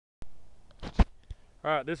All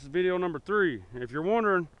right, this is video number 3. If you're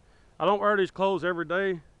wondering, I don't wear these clothes every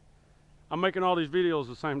day. I'm making all these videos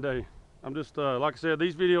the same day. I'm just, like I said,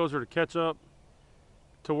 these videos are to catch up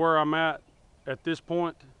to where I'm at this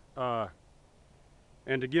point, and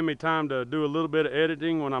to give me time to do a little bit of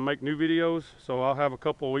editing when I make new videos. So I'll have a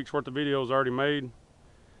couple of weeks worth of videos already made.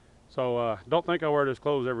 So don't think I wear this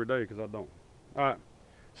clothes every day, because I don't. All right,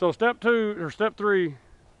 so step 3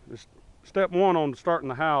 is step 1 on starting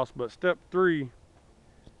the house, but step 3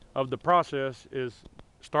 of the process is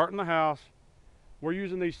starting the house. We're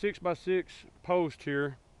using these 6x6 posts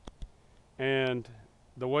here, and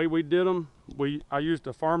the way we did them, I used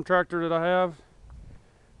a farm tractor that I have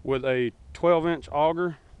with a 12-inch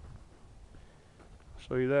auger. I'll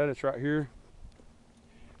show you that, it's right here.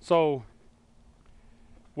 So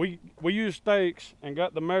we used stakes and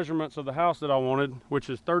got the measurements of the house that I wanted, which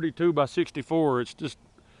is 32 by 64. It's just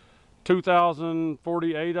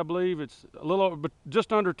 2,048, I believe. It's a little over, but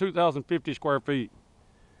just under 2,050 square feet.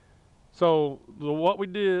 So what we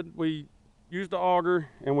did, we used the auger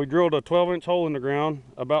and we drilled a 12-inch hole in the ground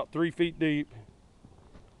about 3 feet deep,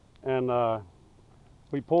 and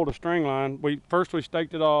we pulled a string line. First we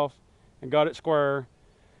staked it off and got it square,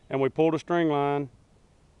 and we pulled a string line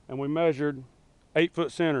and we measured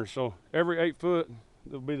 8-foot centers. So every 8 foot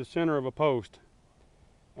will be the center of a post.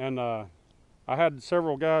 And I had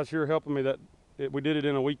several guys here helping me we did it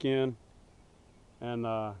in a weekend. And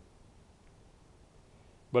but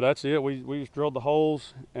that's it. We just drilled the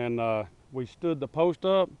holes, and we stood the post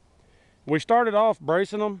up. We started off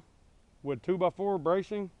bracing them with 2x4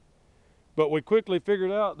 bracing, but we quickly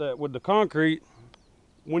figured out that with the concrete,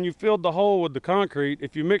 when you filled the hole with the concrete,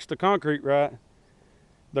 if you mix the concrete right,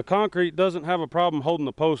 the concrete doesn't have a problem holding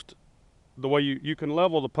the post the way you can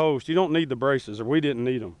level the post. You don't need the braces, or we didn't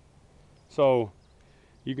need them. So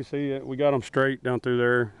you can see that we got them straight down through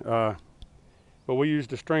there. But we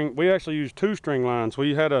used we actually used 2 string lines.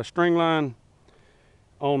 We had a string line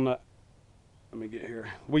on the, let me get here.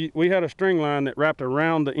 We had a string line that wrapped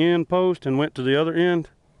around the end post and went to the other end.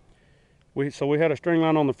 So we had a string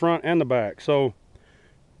line on the front and the back. So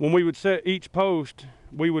when we would set each post,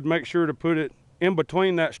 we would make sure to put it in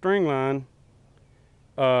between that string line,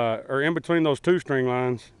 or in between those 2 string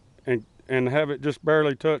lines, and have it just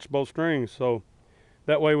barely touch both strings. So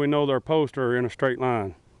that way we know their posts are in a straight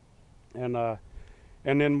line. And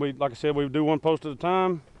then like I said, we would do 1 post at a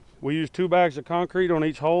time. We used 2 bags of concrete on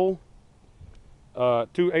each hole, 2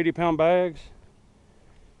 80-pound bags.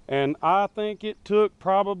 And I think it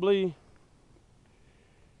probably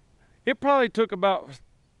took about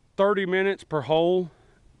 30 minutes per hole.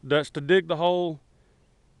 That's to dig the hole,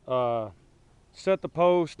 set the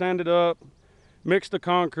post, stand it up, mix the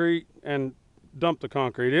concrete, and dump the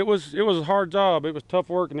concrete. It was a hard job. It was tough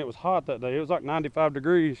work, and it was hot that day. It was like 95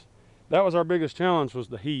 degrees. That was our biggest challenge, was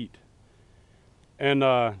the heat. And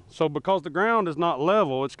so because the ground is not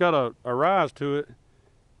level, it's got a rise to it.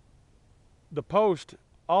 The post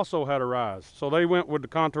also had a rise. So they went with the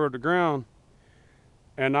contour of the ground,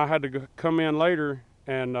 and I had to come in later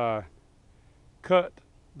and cut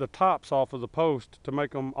the tops off of the post to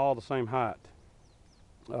make them all the same height.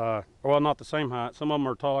 Well, not the same height. Some of them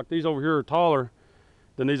are tall. Like these over here are taller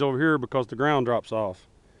than these over here because the ground drops off.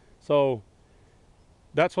 So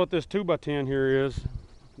that's what this 2x10 here is.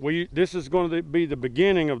 This is going to be the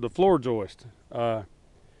beginning of the floor joist.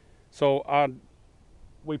 So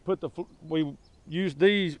we used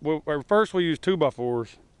these. First we used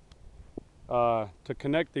 2x4s to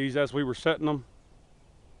connect these as we were setting them.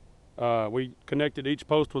 We connected each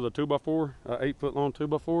post with a 2x4, 8-foot long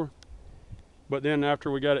 2x4. But then after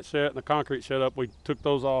we got it set and the concrete set up, we took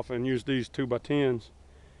those off and used these 2x10s.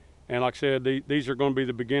 And like I said, these are going to be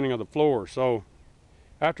the beginning of the floor. So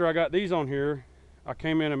after I got these on here, I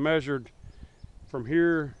came in and measured from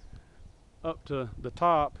here up to the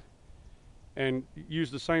top and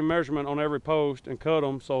used the same measurement on every post and cut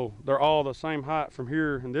them so they're all the same height from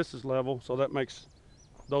here, and this is level, so that makes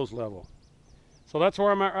those level. So that's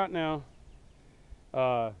where I'm at right now.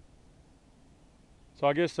 So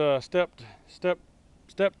I guess step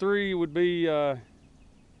 3 would be,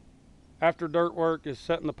 after dirt work, is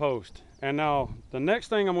setting the post. And now the next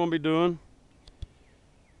thing I'm going to be doing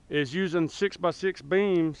is using 6x6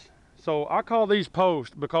 beams. So I call these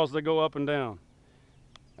posts because they go up and down.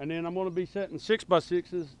 And then I'm going to be setting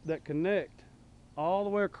 6x6s that connect all the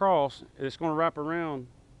way across. It's going to wrap around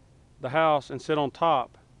the house and sit on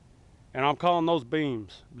top. And I'm calling those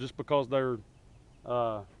beams just because they're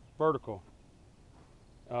vertical.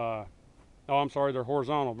 Oh, I'm sorry, they're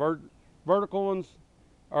horizontal. Vertical ones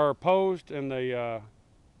are posts, and the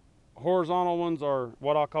horizontal ones are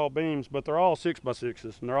what I call beams, but they're all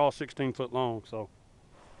 6x6s, and they're all 16 foot long. So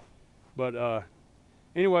But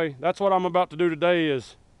anyway, that's what I'm about to do today,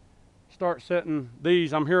 is start setting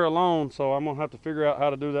these. I'm here alone, so I'm gonna have to figure out how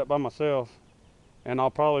to do that by myself, and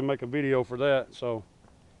I'll probably make a video for that. So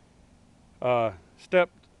step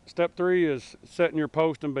 3 is setting your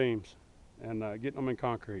post and beams and getting them in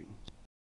concrete.